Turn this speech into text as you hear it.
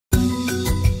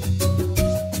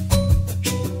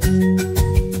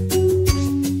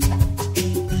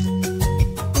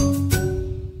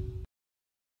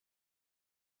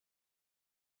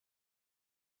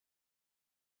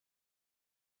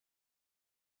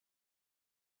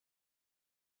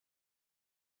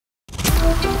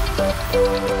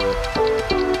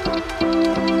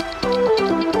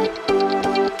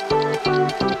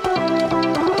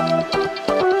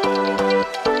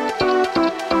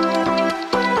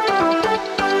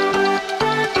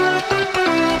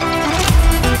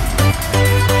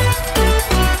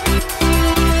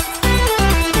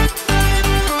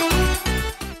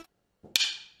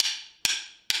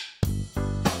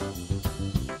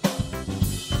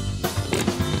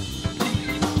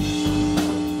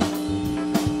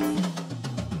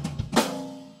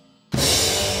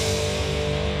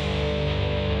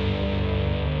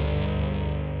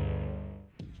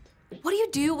What do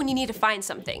you do when you need to find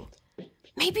something?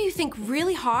 Maybe you think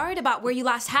really hard about where you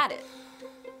last had it.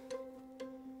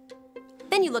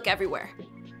 Then you look everywhere.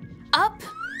 Up,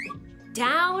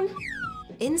 down,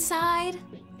 inside,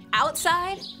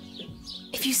 outside.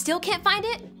 If you still can't find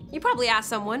it, you probably ask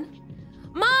someone,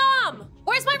 "Mom,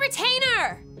 where's my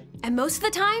retainer?" And most of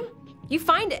the time, you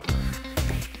find it.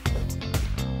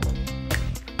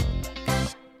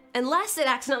 Unless it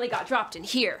accidentally got dropped in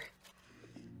here.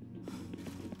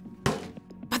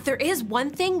 But there is one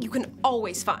thing you can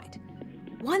always find.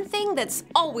 One thing that's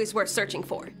always worth searching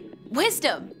for.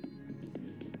 Wisdom.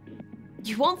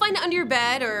 You won't find it under your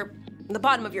bed or the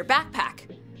bottom of your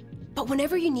backpack. But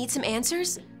whenever you need some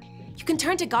answers, you can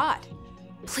turn to God.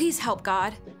 Please help,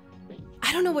 God.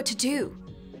 I don't know what to do.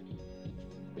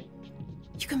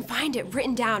 You can find it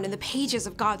written down in the pages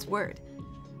of God's Word.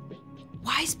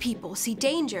 Wise people see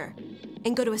danger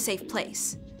and go to a safe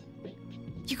place.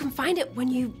 You can find it when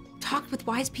you talk with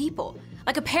wise people,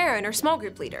 like a parent or small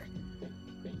group leader.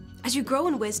 As you grow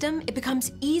in wisdom, it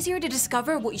becomes easier to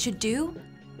discover what you should do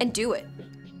and do it.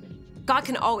 God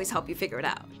can always help you figure it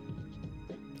out.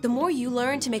 The more you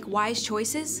learn to make wise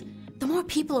choices, the more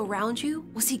people around you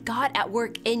will see God at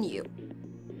work in you.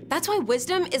 That's why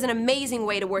wisdom is an amazing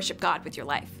way to worship God with your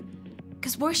life.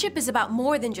 Because worship is about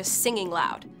more than just singing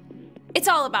loud. It's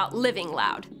all about living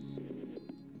loud.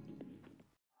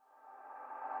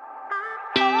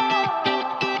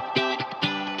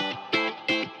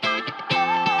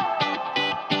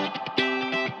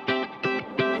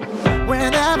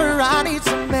 Whenever I need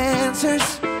some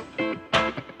answers,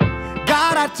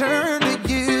 God, I turn to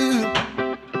you.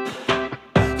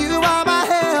 You are my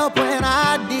help when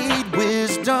I need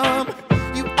wisdom.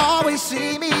 You always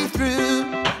see me through.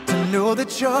 To know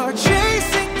that you're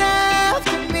chasing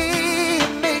after me,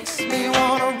 it makes me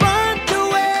wanna run to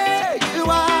where you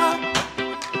are.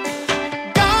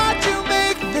 God, you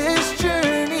make this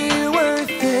journey worth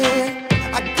it.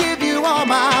 I give you all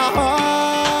my heart.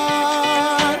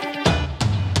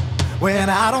 When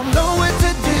I don't know what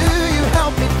to do, you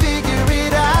help me figure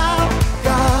it out.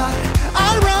 God,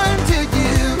 I run to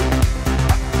you.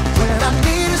 When I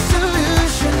need a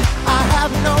solution, I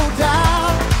have no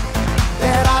doubt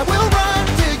that I will run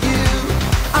to you.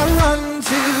 I run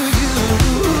to you.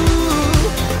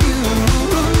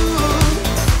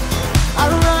 I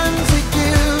run to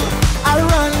you. I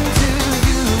run to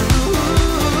you.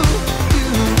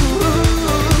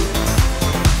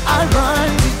 I run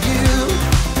to you.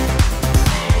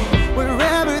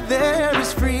 Wherever there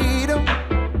is freedom,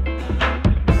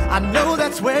 I know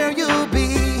that's where you'll be.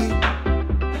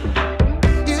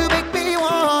 You make me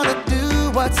wanna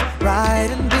do what's right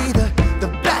and be the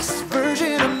best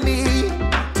version of me.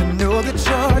 To know that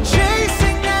you're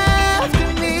chasing after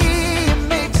me, it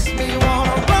makes me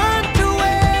wanna run to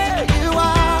where you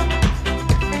are.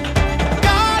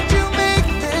 God, you make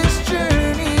this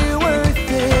journey worth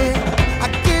it. I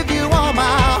give you all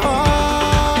my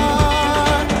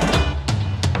heart.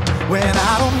 When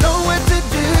I don't know what to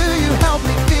do, you help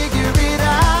me figure it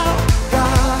out.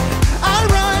 God, I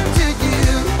run to you.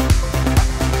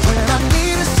 When I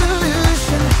need a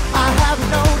solution, I have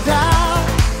no doubt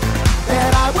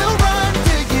that I will run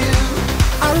to you.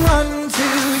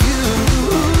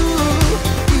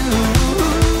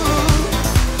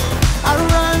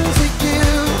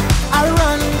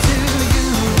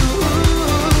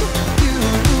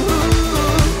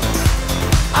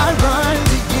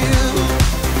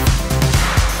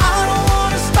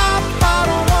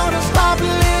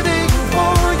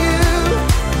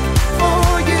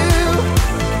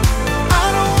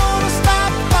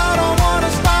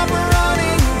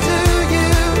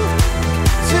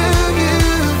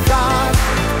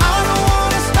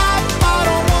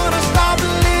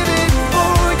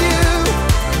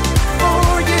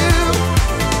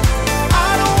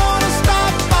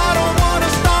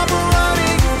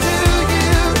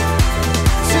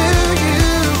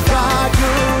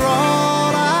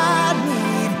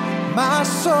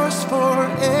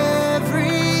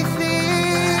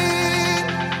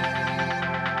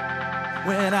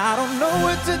 know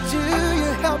what to do,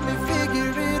 you help me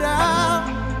figure it out.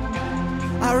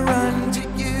 I run to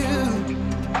you.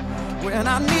 When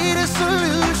I need a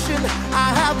solution,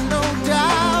 I have no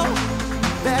doubt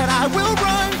that I will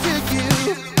run to you.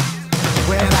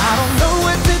 When I don't know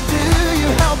what to do, you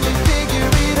help me figure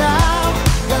it out.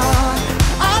 God,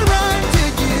 I run to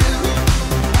you.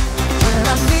 When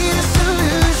I need a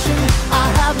solution, I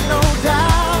have no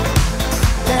doubt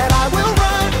that I will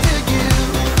run to you.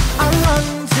 I run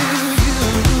to you.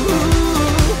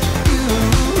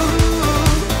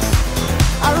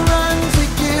 I run to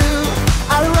you.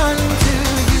 I run to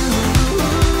you.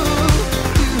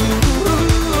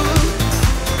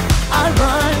 I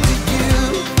run to you.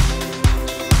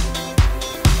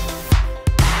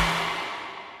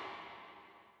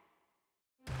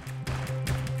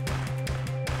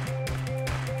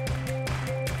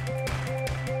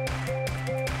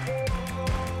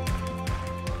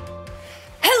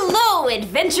 Hello,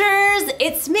 adventurers!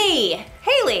 It's me,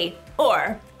 Haley,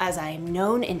 or as I'm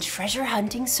known in treasure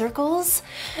hunting circles,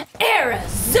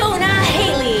 Arizona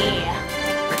Haley!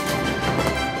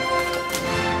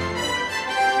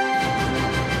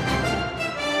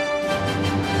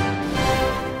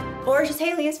 Or just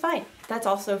Haley is fine. That's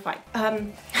also fine.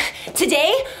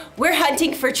 Today, we're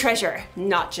hunting for treasure.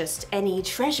 Not just any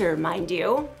treasure, mind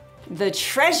you. The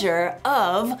treasure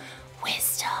of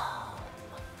wisdom.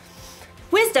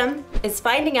 Wisdom is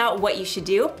finding out what you should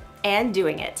do and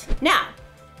doing it. Now,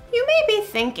 you may be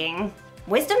thinking,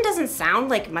 wisdom doesn't sound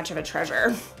like much of a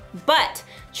treasure, but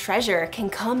treasure can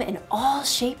come in all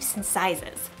shapes and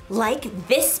sizes. Like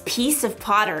this piece of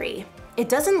pottery. It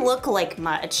doesn't look like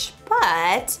much,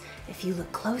 but if you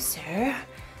look closer,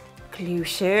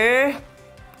 closest,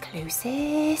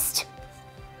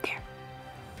 there.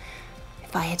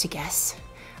 If I had to guess,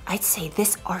 I'd say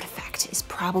this artifact is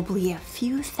probably a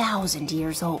few thousand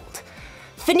years old.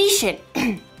 Phoenician,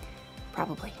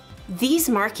 probably. These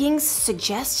markings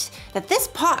suggest that this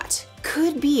pot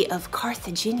could be of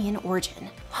Carthaginian origin.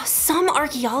 Some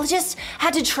archaeologists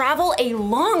had to travel a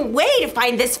long way to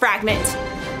find this fragment.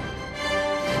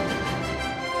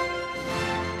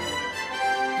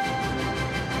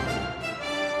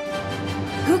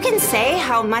 Who can say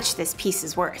how much this piece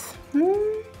is worth?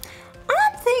 I'm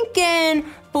thinking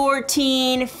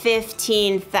 14,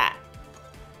 15,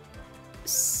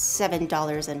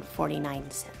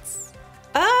 $7.49.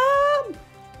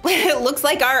 It looks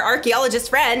like our archaeologist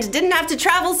friend didn't have to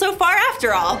travel so far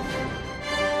after all.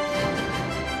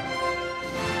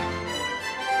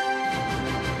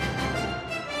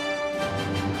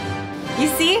 You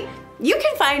see, you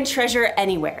can find treasure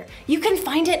anywhere. You can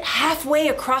find it halfway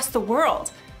across the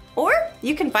world. Or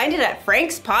you can find it at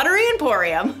Frank's Pottery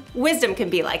Emporium. Wisdom can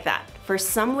be like that. For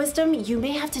some wisdom, you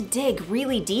may have to dig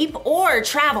really deep or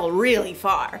travel really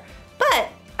far. But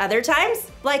other times,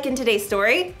 like in today's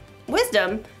story,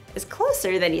 wisdom is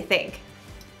closer than you think.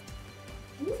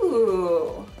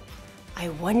 Ooh, I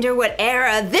wonder what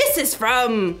era this is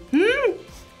from,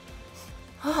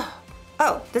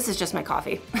 Oh, this is just my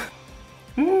coffee.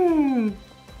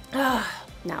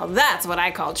 Now that's what I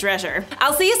call treasure.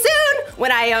 I'll see you soon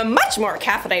when I am much more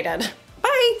caffeinated.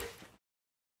 Bye.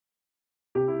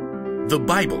 The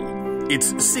Bible.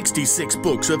 It's 66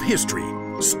 books of history,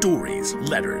 stories,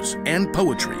 letters, and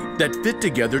poetry that fit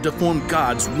together to form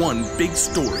God's one big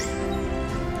story.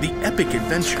 The epic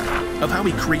adventure of how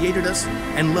He created us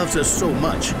and loves us so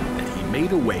much that He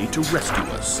made a way to rescue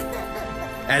us.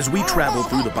 As we travel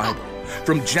through the Bible,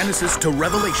 from Genesis to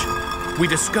Revelation, we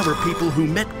discover people who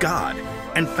met God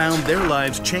and found their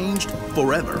lives changed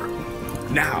forever.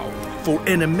 Now, for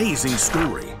an amazing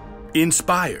story,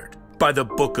 inspired by the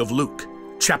book of Luke,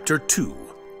 chapter 2,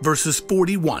 verses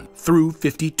 41 through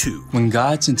 52. When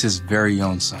God sent His very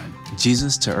own Son,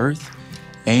 Jesus, to earth,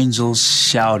 angels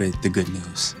shouted the good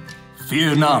news.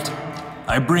 Fear not,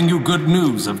 I bring you good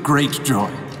news of great joy.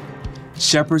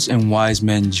 Shepherds and wise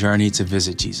men journeyed to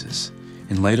visit Jesus,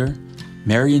 and later,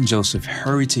 Mary and Joseph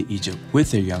hurried to Egypt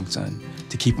with their young son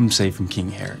to keep him safe from King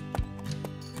Herod.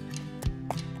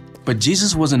 But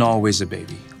Jesus wasn't always a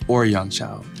baby or a young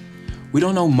child. We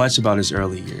don't know much about his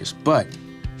early years, but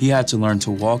he had to learn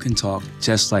to walk and talk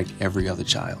just like every other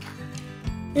child.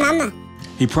 Mama.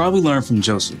 He probably learned from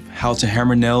Joseph how to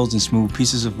hammer nails and smooth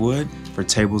pieces of wood for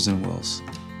tables and wheels.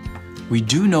 We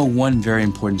do know one very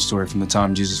important story from the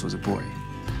time Jesus was a boy.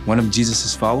 One of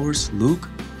Jesus' followers, Luke,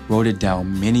 wrote it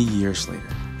down many years later.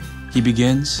 He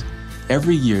begins,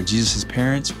 every year Jesus'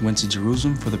 parents went to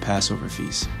Jerusalem for the Passover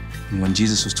feast. And when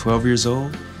Jesus was 12 years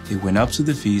old, they went up to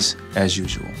the feast as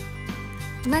usual.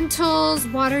 Lentils,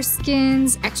 water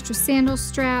skins, extra sandal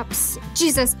straps.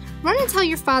 Jesus, run and tell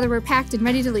your father we're packed and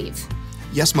ready to leave.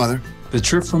 Yes, Mother. The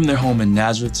trip from their home in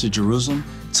Nazareth to Jerusalem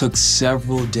took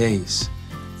several days.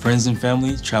 Friends and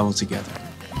family traveled together.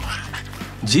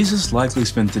 Jesus likely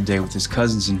spent the day with his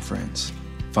cousins and friends,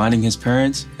 finding his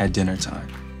parents at dinner time.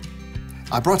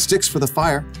 I brought sticks for the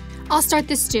fire. I'll start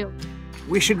the stew.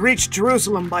 We should reach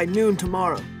Jerusalem by noon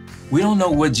tomorrow. We don't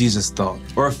know what Jesus thought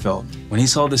or felt when he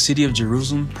saw the city of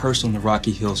Jerusalem perched on the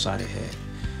rocky hillside ahead.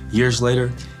 Years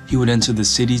later, he would enter the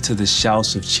city to the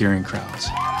shouts of cheering crowds.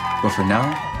 But for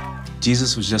now,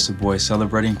 Jesus was just a boy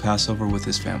celebrating Passover with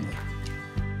his family.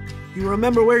 You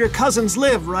remember where your cousins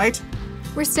live, right?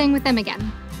 We're staying with them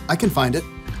again. I can find it.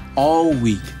 All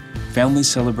week, families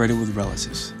celebrated with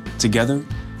relatives. Together,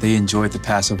 they enjoyed the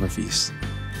Passover feast.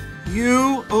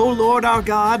 You, O Lord our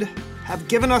God, have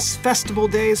given us festival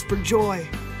days for joy,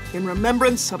 in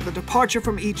remembrance of the departure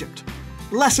from Egypt.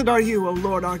 Blessed are you, O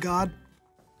Lord our God.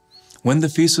 When the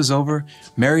feast was over,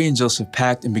 Mary and Joseph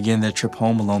packed and began their trip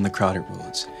home along the crowded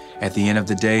roads. At the end of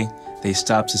the day, they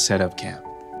stopped to set up camp.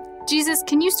 Jesus,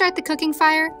 can you start the cooking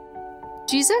fire?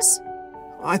 Jesus?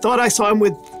 I thought I saw him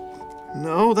with...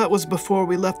 No, that was before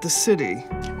we left the city.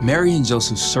 Mary and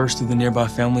Joseph searched through the nearby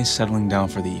families, settling down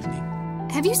for the evening.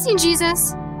 Have you seen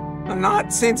Jesus?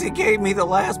 Not since he gave me the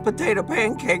last potato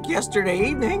pancake yesterday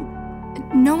evening.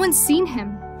 No one's seen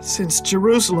him. Since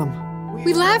Jerusalem.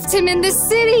 We left him in the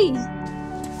city.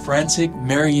 Frantic,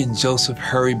 Mary and Joseph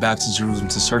hurried back to Jerusalem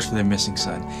to search for their missing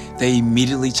son. They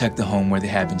immediately checked the home where they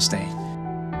had been staying.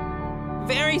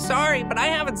 Very sorry, but I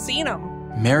haven't seen him.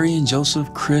 Mary and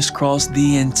Joseph crisscrossed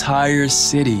the entire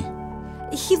city.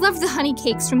 He loved the honey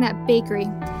cakes from that bakery.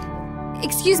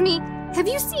 Excuse me, have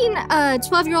you seen a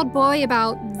 12-year-old boy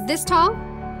about this tall?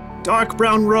 Dark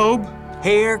brown robe.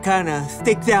 Hair kind of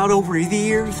sticks out over his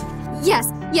ears.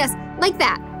 Yes, like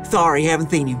that. Sorry, haven't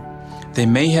seen him. They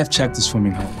may have checked the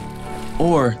swimming hole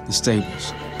or the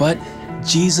stables, but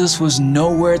Jesus was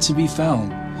nowhere to be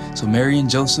found. So Mary and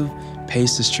Joseph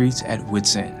paced the streets at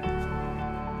wit's end.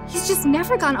 He's just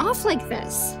never gone off like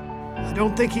this. I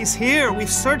don't think he's here. We've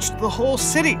searched the whole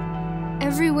city.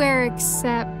 Everywhere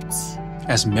except...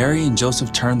 As Mary and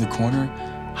Joseph turned the corner,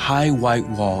 high white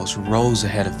walls rose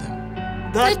ahead of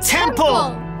them. The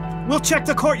temple! We'll check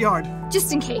the courtyard.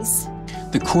 Just in case.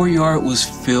 The courtyard was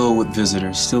filled with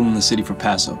visitors still in the city for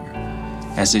Passover.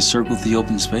 As they circled the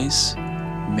open space,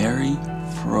 Mary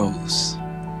froze.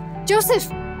 Joseph,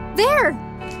 there!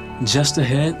 Just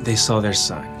ahead, they saw their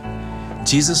son.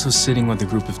 Jesus was sitting with a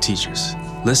group of teachers,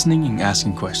 listening and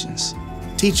asking questions.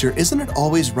 Teacher, isn't it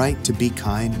always right to be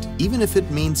kind, even if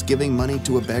it means giving money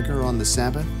to a beggar on the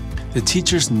Sabbath? The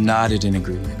teachers nodded in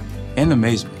agreement and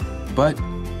amazement, but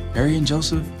Mary and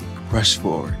Joseph rushed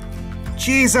forward.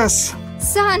 Jesus!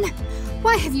 Son,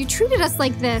 why have you treated us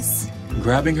like this?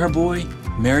 Grabbing her boy,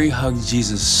 Mary hugged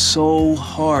Jesus so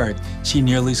hard she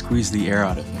nearly squeezed the air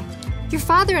out of him. Your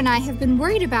father and I have been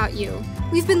worried about you.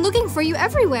 We've been looking for you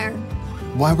everywhere.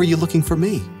 Why were you looking for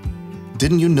me?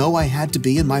 Didn't you know I had to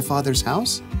be in my father's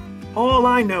house? All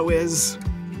I know is,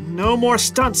 no more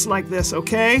stunts like this,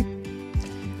 okay?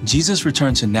 Jesus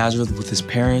returned to Nazareth with his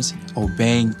parents,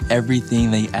 obeying everything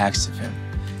they asked of him.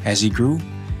 As he grew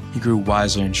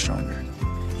wiser and stronger.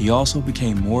 He also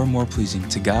became more and more pleasing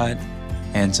to God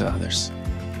and to others.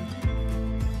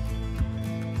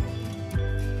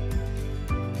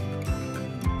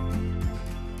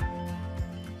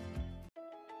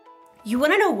 You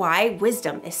want to know why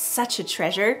wisdom is such a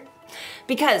treasure?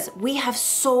 Because we have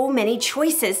so many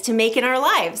choices to make in our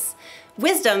lives.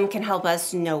 Wisdom can help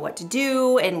us know what to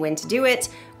do and when to do it,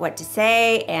 what to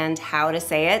say and how to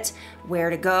say it, where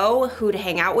to go, who to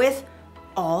hang out with,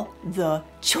 all the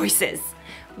choices.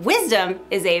 Wisdom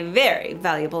is a very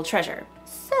valuable treasure.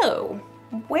 So,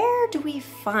 where do we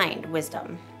find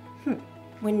wisdom?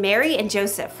 When Mary and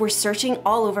Joseph were searching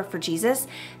all over for Jesus,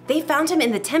 they found him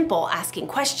in the temple asking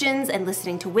questions and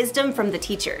listening to wisdom from the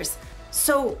teachers.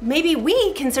 So maybe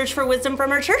we can search for wisdom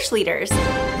from our church leaders.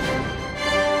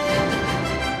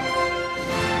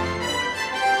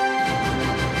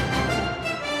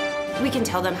 We can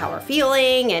tell them how we're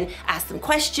feeling and ask them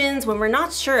questions when we're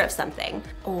not sure of something.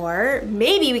 Or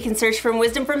maybe we can search for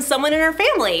wisdom from someone in our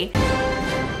family.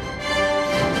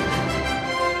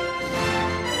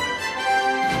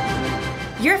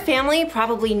 Your family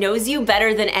probably knows you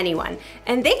better than anyone,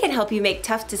 and they can help you make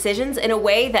tough decisions in a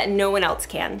way that no one else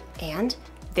can. And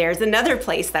there's another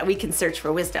place that we can search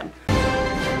for wisdom.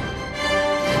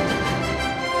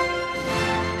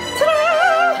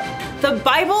 Ta-da! The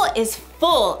Bible is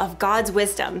full of God's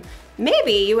wisdom.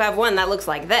 Maybe you have one that looks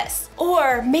like this.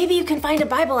 Or maybe you can find a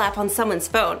Bible app on someone's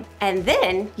phone, and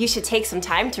then you should take some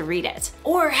time to read it.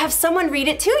 Or have someone read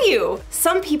it to you.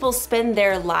 Some people spend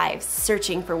their lives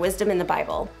searching for wisdom in the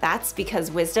Bible. That's because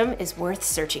wisdom is worth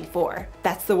searching for.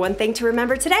 That's the one thing to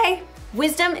remember today.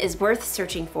 Wisdom is worth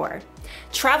searching for.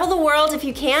 Travel the world if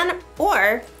you can,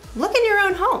 or look in your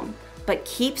own home. But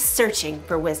keep searching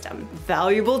for wisdom.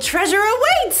 Valuable treasure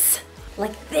awaits!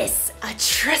 Like this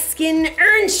Etruscan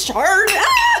urn shard.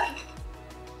 Ah!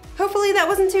 Hopefully that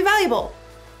wasn't too valuable.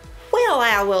 Well,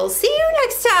 I will see you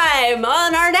next time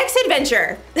on our next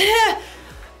adventure.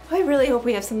 I really hope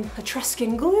we have some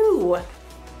Etruscan glue.